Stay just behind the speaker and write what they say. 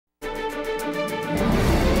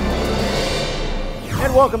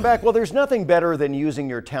And welcome back. Well, there's nothing better than using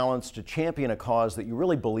your talents to champion a cause that you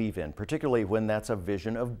really believe in, particularly when that's a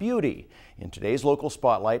vision of beauty. In today's local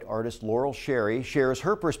spotlight, artist Laurel Sherrie shares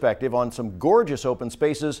her perspective on some gorgeous open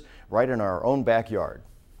spaces right in our own backyard.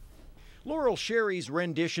 Laurel Sherrie's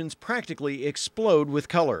renditions practically explode with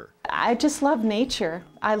color. I just love nature.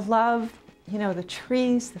 I love, the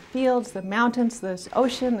trees, the fields, the mountains, the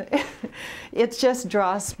ocean. It just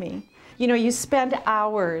draws me. You spend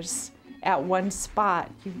hours at one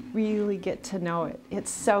spot, you really get to know it.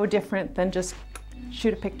 It's so different than just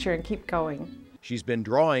shoot a picture and keep going. She's been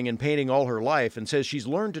drawing and painting all her life and says she's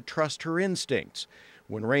learned to trust her instincts.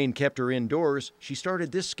 When rain kept her indoors, she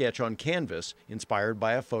started this sketch on canvas, inspired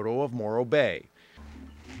by a photo of Morro Bay.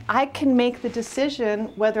 I can make the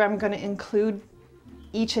decision whether I'm going to include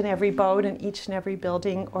each and every boat and each and every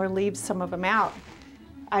building or leave some of them out.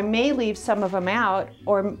 I may leave some of them out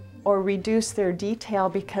or reduce their detail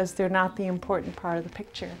because they're not the important part of the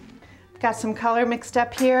picture. I've got some color mixed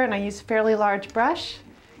up here and I use a fairly large brush,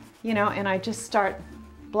 and I just start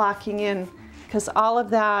blocking in because all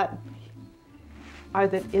of that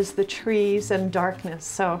is the trees and darkness.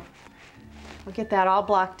 So I'll get that all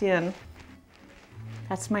blocked in.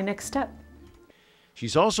 That's my next step.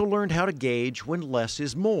 She's also learned how to gauge when less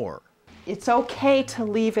is more. It's okay to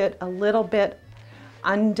leave it a little bit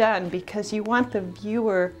undone because you want the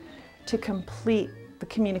viewer to complete the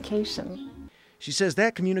communication. She says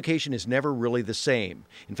that communication is never really the same.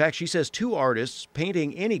 In fact, she says two artists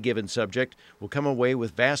painting any given subject will come away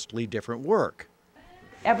with vastly different work.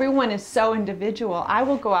 Everyone is so individual. I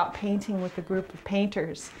will go out painting with a group of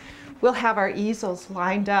painters. We'll have our easels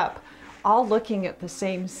lined up, all looking at the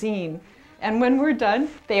same scene. And when we're done,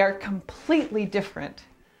 they are completely different.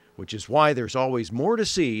 Which is why there's always more to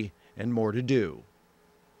see and more to do.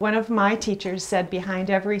 One of my teachers said, behind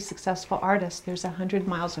every successful artist, there's 100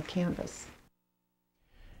 miles of canvas.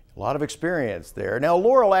 A lot of experience there. Now,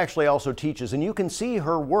 Laurel actually also teaches, and you can see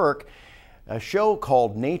her work, a show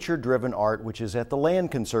called Nature Driven Art, which is at the Land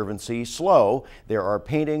Conservancy, SLO. There are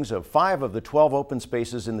paintings of 5 of the 12 open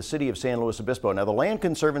spaces in the city of San Luis Obispo. Now, the Land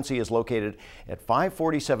Conservancy is located at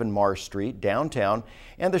 547 Marsh Street, downtown,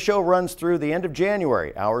 and the show runs through the end of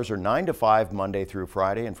January. Hours are 9 to 5, Monday through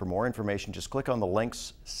Friday, and for more information, just click on the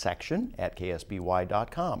links section at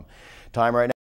ksby.com. Time right now.